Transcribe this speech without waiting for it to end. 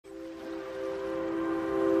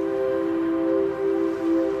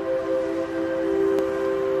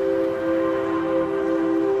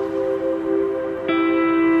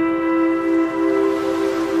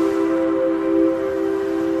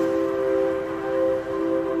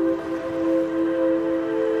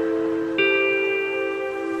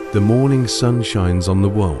the morning sun shines on the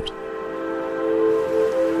world.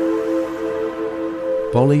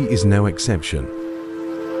 Bali is no exception.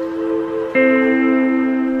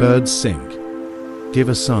 Birds sing. Give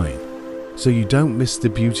a sign, so you don't miss the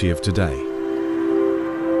beauty of today.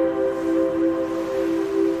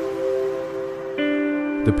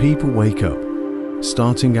 The people wake up,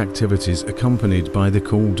 starting activities accompanied by the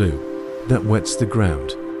cool dew that wets the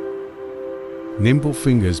ground. Nimble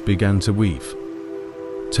fingers began to weave,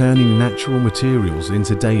 turning natural materials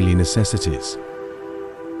into daily necessities.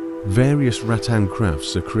 Various rattan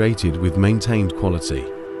crafts are created with maintained quality.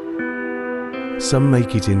 Some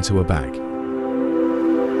make it into a bag,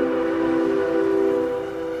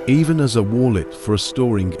 even as a wallet for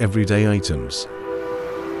storing everyday items.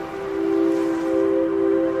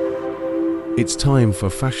 It's time for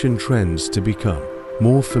fashion trends to become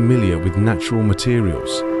more familiar with natural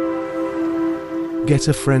materials. Get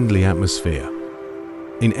a friendly atmosphere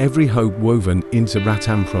in every hope woven into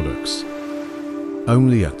rattan products.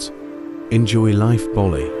 Only at Enjoy Life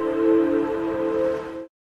Bali.